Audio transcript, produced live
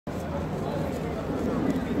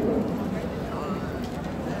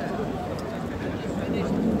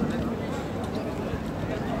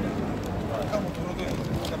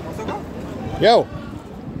Yo,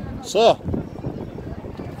 sir.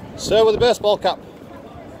 Sir with a baseball cap.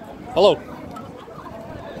 Hello.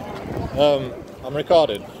 I'm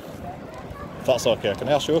recording. If that's okay, can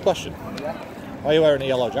I ask you a question? Yeah. Why are you wearing a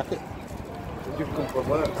yellow jacket? We've just come from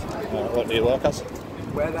work. What do you work as?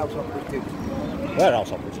 Warehouse operative.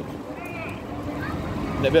 Warehouse operative.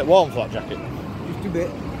 Isn't it a bit warm for that jacket? Just a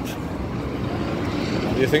bit.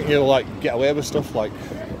 Do you think you'll like get away with stuff like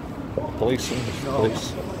police and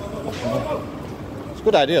police? No. It's a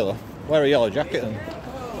good idea though. Wear a yellow jacket and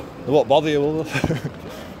they won't bother you, will they?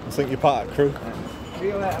 I think you're part of the crew. See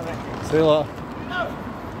you later, mate. See you later.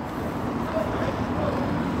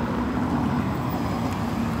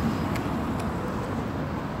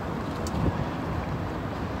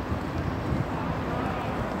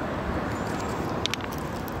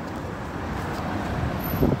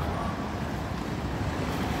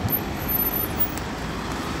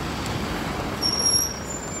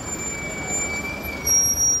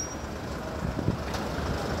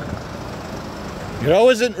 You're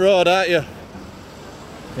always in road, aren't you?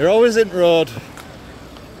 You're always in road.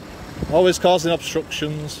 Always causing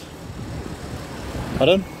obstructions.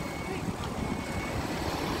 Pardon?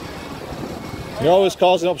 You're always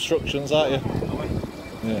causing obstructions, aren't you?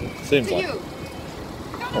 Yeah, seems like. You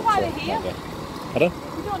don't know why they're here. Okay. Pardon?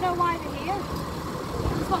 You don't know why they're here.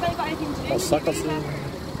 It's not really got anything to do What's with that you got to either. do?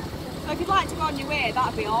 So if you'd like to go on your way,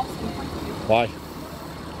 that'd be awesome. Why?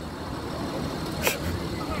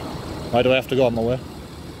 Why do I have to go on my way?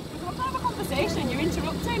 We're trying to have a conversation, you're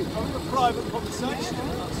interrupting. Having a private conversation,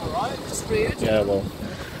 that's alright. Just rude. Yeah, well.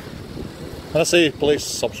 When I see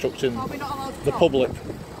police obstructing Are we not allowed to the talk? public.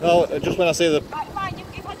 No, just when I see the... Right, fine,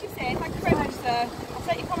 you've had your say. Thank you very much, sir. I'll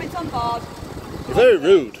take your comments on board. You're very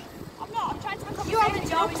rude. I'm not, I'm trying to have a conversation. You haven't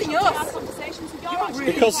interrupting us. our conversations, so you're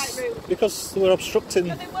actually quite rude. Because we're obstructing...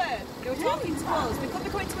 No, they weren't. They were talking to us. They could be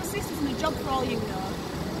coming to assist us in a job for all you know.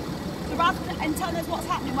 So rather than telling us what's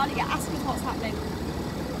happening, why don't you ask us what's happening?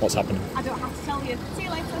 What's happening? I don't have to tell you. See you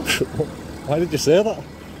later. Why did you say that?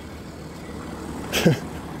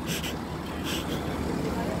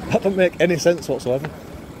 That doesn't make any sense whatsoever.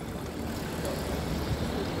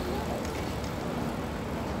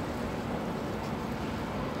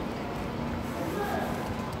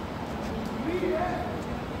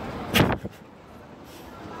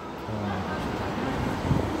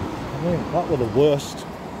 I mean, that was the worst.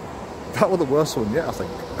 That was the worst one yet, I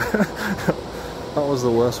think. That was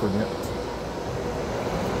the worst one yet.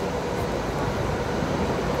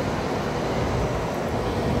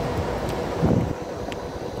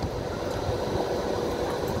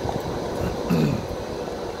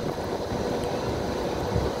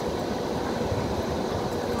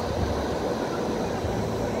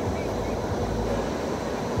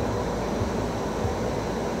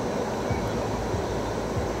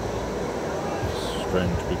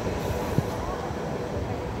 Strange people.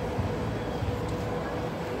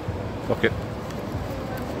 Okay.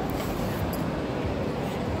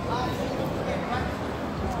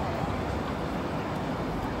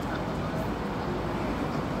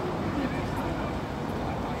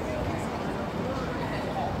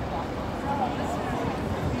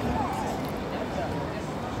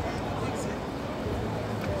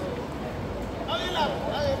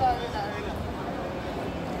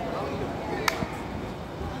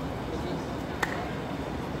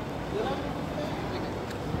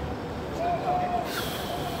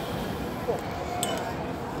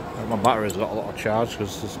 My battery's got a lot of charge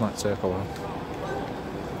because this might take a while.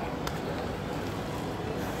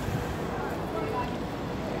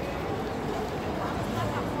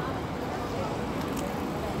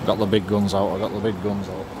 Got the big guns out, I got the big guns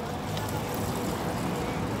out.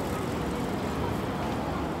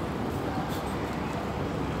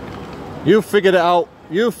 You figured it out,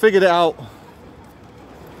 you figured it out.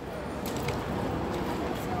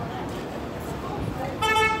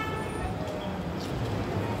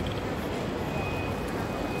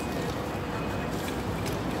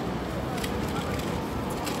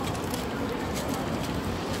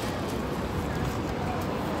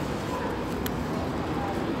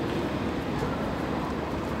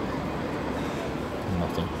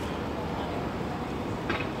 Nothing.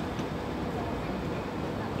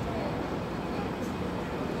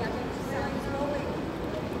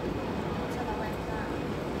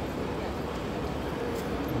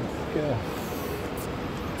 Yeah.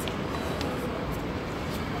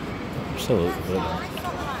 Absolutely.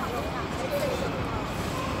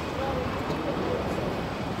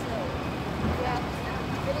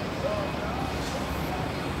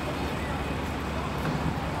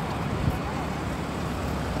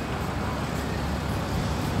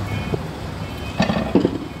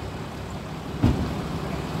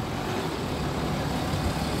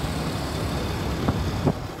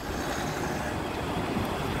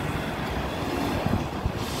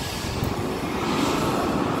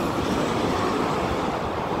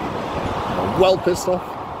 well pissed off.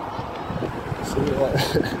 See,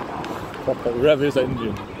 like, proper rev his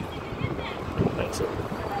engine. That's it.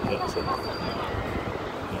 That's it.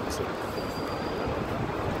 That's it.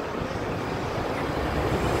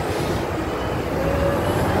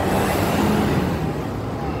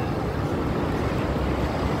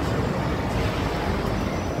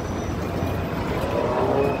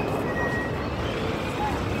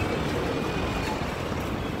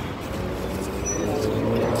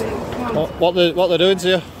 What they're doing to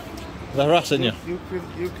you? They're harassing you. You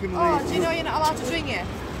can Oh, leave. do you know you're not allowed to drink here?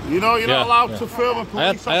 You know you're not allowed to film a I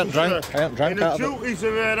police ain't drank officer out in the of it. duties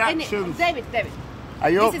of her actions. David.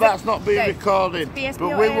 I hope is that's a- not being Dave, recorded, it's but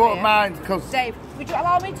PSPO we won't area. mind because Dave, would you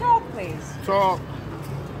allow me to talk, please? talk.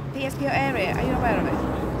 PSPO area, are you aware of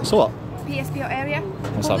it? So what? PSPO area?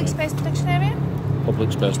 What's Public that space protection area?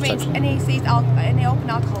 Public space Which means protection. any open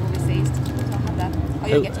alcohol will be seized. So have that. Or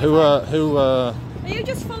you'll get Who Are you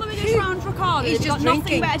just following us around recording? He's You've just got nothing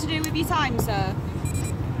drinking. better to do with your time, sir.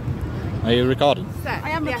 are you recording? I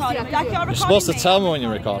am recording. Yes, Like, you're You're supposed to recording me. tell me when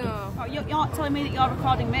you're recording. No. Oh, you're not telling me that you're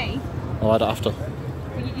recording me. Well, I don't have to.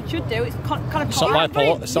 Well, you should do. It's kind of. It's not my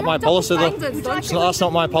it's not my policy though. That's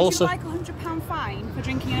not my policy. Would you like a £100 fine for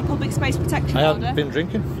drinking in a public space protection I order? haven't been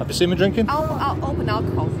drinking. Have you seen me drinking? Open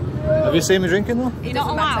alcohol. Have you seen me drinking though? You're not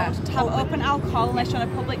doesn't allowed matter. to have open alcohol unless you're in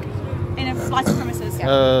a public, in a licensed premises.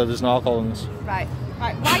 There's no alcohol in this. Right.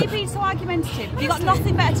 Right, why are you being so argumentative? Have you got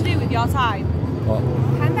nothing better to do with your time? What?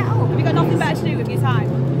 Hand that Have up. you got nothing better to do with your time?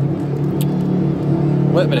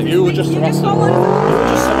 Wait a minute. You were just You just harassing them. followed us. You were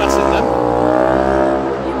just harassing them.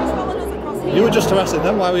 You just followed us across here. You were just harassing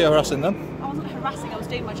them. Why were you harassing them? I wasn't harassing, I was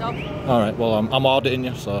doing my job. All right. Well, I'm auditing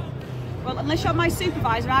you, so Well, unless you're my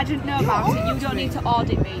supervisor and I didn't know about it, you don't need to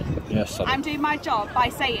audit me. yes. I do. I'm doing my job by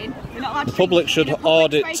saying you're not allowed to The public drink should in a public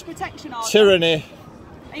audit space protection order. Tyranny.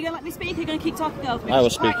 Are you going to let me speak or are you going to keep talking over me? I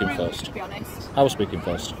was It's quite speaking rude, first. to be honest. I was speaking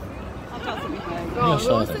first. I don't think we heard. Go on, Yes,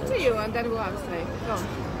 we'll I listen think. to you and then we'll have to say. Go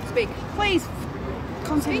on. Speak. Please, Speak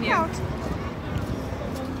continue. out.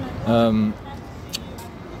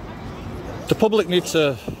 The public need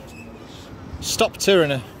to stop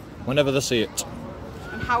tyranny whenever they see it.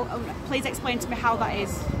 And how? Please explain to me how that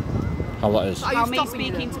is. How that is. Are you How me stopping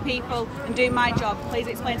speaking them? to people and doing my job. Please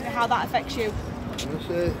explain to me how that affects you.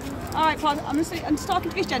 All right, Claude, I'm just talking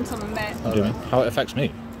to this gentleman, mate. What do you mean? How it affects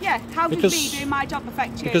me? Yeah, how does Because- me doing my job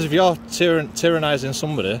affect you? Because if you're tyrannising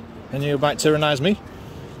somebody, then you might tyrannise me.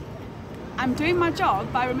 I'm doing my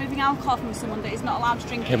job by removing alcohol from someone that is not allowed to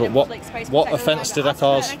drink Yeah, in but a what public space what protection offence order. did I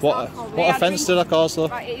cause? What offence did I cause though?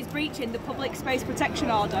 Right, it is breaching the public space protection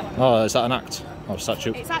order. Oh, is that an act or a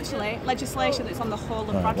statute? It's actually legislation that's on the whole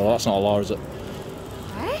of Right, Bradford. well, that's not a law, is it?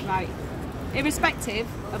 Right. Irrespective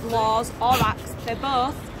of laws or acts, they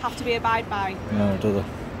both have to be abided by. No, do they?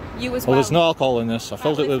 You as Well, well. there's no alcohol in this. I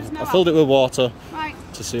filled Right, it well, with if I there's no filled it with water Right.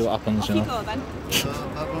 to see what happens, Off you you know. go then.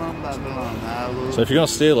 So if you're gonna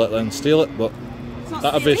steal it, then steal it. But It's not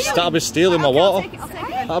that'd be stealing my Right, okay, water. I'll take it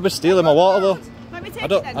then. That'd be stealing my water though. Let me take I it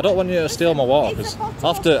don't then. I don't want you to steal my water because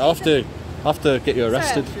I'll have to get you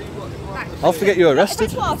arrested. I'll have to get you If arrested.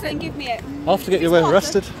 it's water, then give me it. I'll have to get you It's water.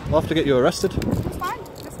 arrested. I'll have to get you arrested. That's fine.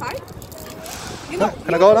 That's fine.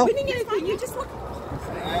 Can I go now? Winning anything, you just look.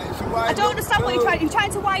 I don't understand what you're trying. You're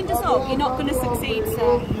trying to wind us up. You're not going to succeed,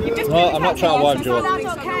 sir. You've just No, I'm not trying to wind you up.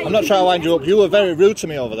 I'm not trying to wind you up. You were very rude to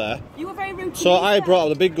me over there. You were very rude. To So me, I sir. brought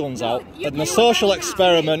the big guns out you- and you the were social very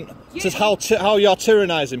experiment rude. to how you're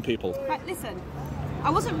tyrannising people. Right, listen. I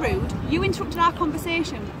wasn't rude. You interrupted our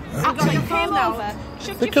conversation. Actually, you came over.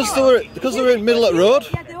 shoved your foot up. Because they were in the middle of the road.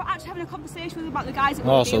 Yeah, they were actually having a conversation with about the guys that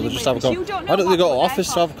we Oh, were so they dealing just with, have a which you don't know why don't they about go to what office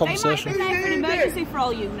to they're have a for. conversation? They might have been there for an emergency for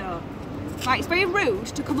all you know. Right, it's very rude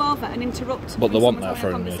to come over and interrupt. But they when want someone's that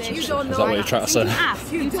for having a an conversation. emergency. You don't Is that know what you're that. trying to You say? didn't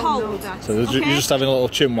ask, you don't told. know that. So you're Okay? just having a little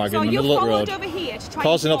chin wag So in the you middle of the followed road, over here to try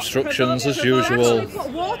causing and obstructions as provoke- usual. You put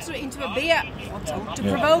water into a beer to Yeah.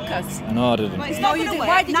 provoke us. No, I didn't. But it's No, not you going to did. work.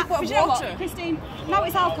 Why did you Now, put you know what, water? Christine, no,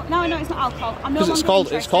 it's alcohol. No, it's not alcohol. I'm no Because it's longer called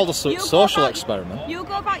a interested. You go social about- experiment. You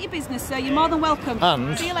go about your business, sir. You're more than welcome.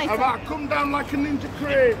 And- See you Have later. I come down like a ninja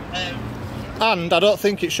crane? And I don't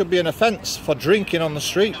think it should be an offence for drinking on the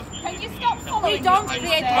street. Can you stop following We don't me,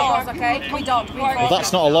 create sir? laws, okay? We don't. We Well,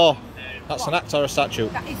 that's not a law. That's an act or a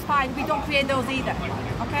statute. That is fine. We don't create those either,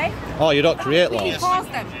 okay? Oh, you don't create We laws. enforce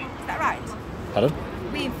them. Is that right? Pardon?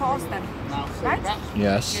 We enforce them, right?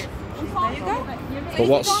 Yes. There you go. But If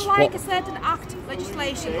what's you don't like what? a certain act,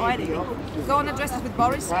 legislation or anything, go and address it with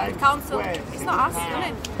Boris, with council. It's not us, isn't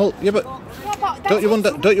it? Well, yeah, but don't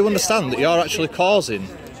you understand that you're actually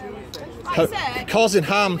causing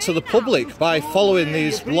harm to the public by following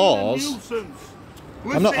these laws?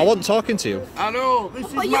 I wasn't talking to you. I know, this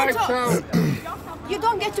is Well, you my talk- town. You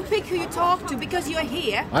don't get to pick who you talk to because you're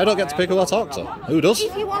here. I don't get to pick who I talk to. Who does?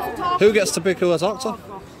 If you want to talk Who gets to pick who I talk to? I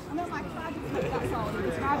don't like that's all. You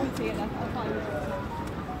describe me to you,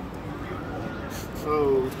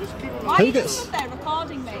 So, just keep why Who are you gets- stood there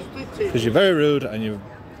recording me? Because you're very rude and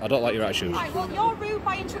I don't like your attitude. Right, well, you're rude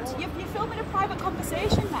by interrupting. You're filming a private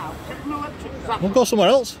conversation now. We'll go somewhere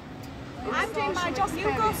else. I'm doing my job. You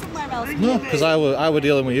go somewhere else. No, because I were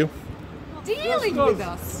dealing with you. dealing with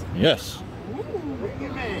us. Yes.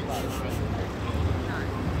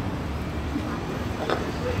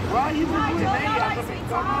 Why are you doing Right, me? don't I like haven't sweet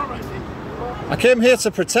gone talk. I came here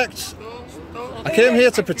to protect. I came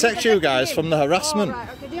here to protect you guys from the harassment. Right,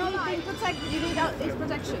 okay. Do you need protect? You need his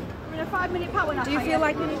protection. We're in a 5-minute power nap. Do you feel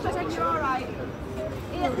like you need protection? You're alright.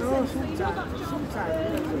 Yeah, listen, so you know that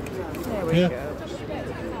job. Yeah.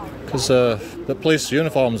 Because the police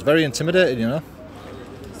uniform is very intimidating, you know.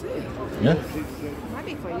 Yeah. Might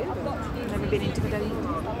be for you. Never been intimidated.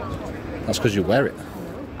 That's because you wear it.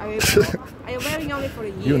 Are you wearing only for a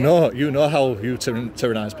year? You know how you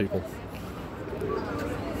tyrannise people.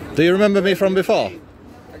 Do you remember me from before?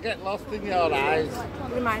 I get lost in your eyes.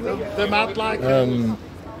 Remind me. They're mad like The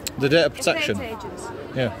data protection. Estate agents.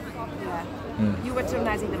 Yeah. Yeah. You were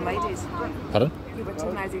tyrannising them ladies. Pardon? You were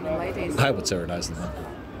tyrannising them ladies. I would tyrannise them.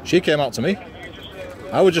 She came out to me.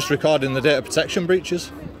 I was just recording the data protection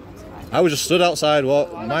breaches. I was just stood outside,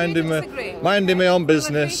 minding my own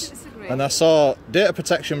business, and I saw data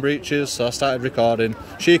protection breaches, so I started recording.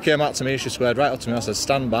 She came out to me, she squared right up to me, I said,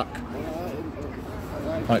 stand back.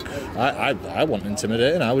 Like, I wasn't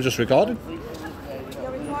intimidating, I was just recording.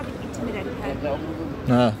 You're recording intimidating her.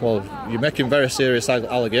 Nah, well, you're making very serious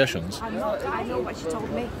allegations. I'm not. I know what she told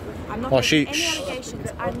me. I'm not Well, making any allegations.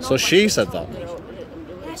 I know So what she said that? told me.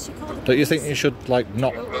 Yeah, she called me. Don't you think you should, like,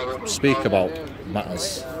 not speak about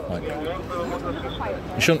matters? Like,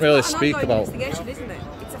 you shouldn't really speak An about... ongoing investigation, isn't it?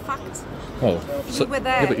 It's a fact. Well, You were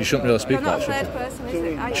there. yeah, but you shouldn't really speak You're not about a it, third should you? person, is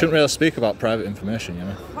it? Are you? Shouldn't really speak about private information, you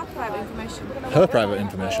know. What private information? Her private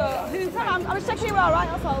information. Who's that? I was checking you were alright,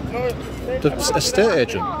 that's all. The estate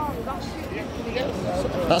agent.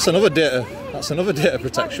 That's another data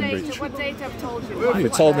protection breach. What data have told you? You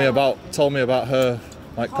told me about her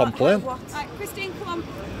like complaint. What? Right, Christine, come on.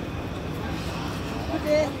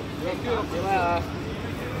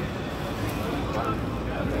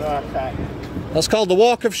 That's called the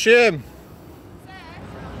walk of shame.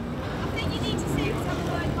 I think you need to see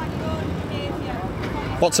some word about your own behaviour.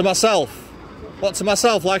 What, to myself? What, to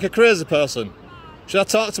myself, like a crazy person? Should I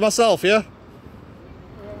talk to myself, yeah?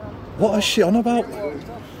 What is she on about?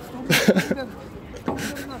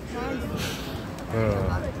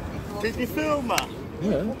 Did you film that?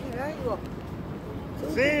 Yeah,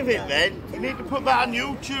 Save it then. You need to put that on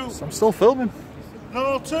YouTube. I'm still filming.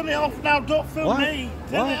 No, turn it off now. Don't film Why? me.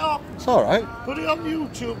 Turn Why? it off. It's alright. Put it on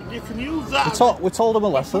YouTube and you can use that. We told him a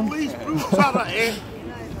lesson. Police brutality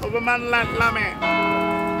of a man like Lammy.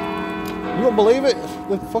 You won't believe it.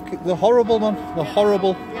 They're horrible, man. They're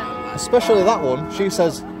horrible. Especially that one. She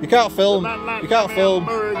says, you can't film. You can't film.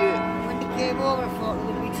 Murdered. When they came over, I thought they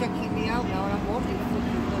were going to be checking me out now, and I'm wondering if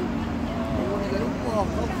they want to get up, walk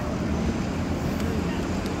up.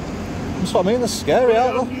 That's what I mean. They're scary,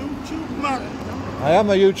 On aren't they? YouTube, man. I am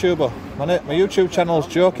a YouTuber. My YouTube channel is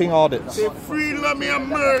Joking Audits. Say free Lammy and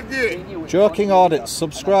murder. Joking Audits.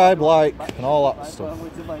 Subscribe, like, and all that stuff.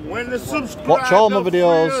 When the subscribers Watch all my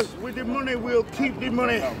videos. free us with the money, we'll keep the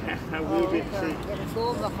money. We'll be free. Get the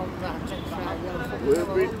phone off on that, check that,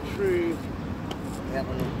 We'll be free.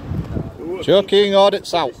 Joking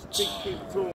Audits out. Keep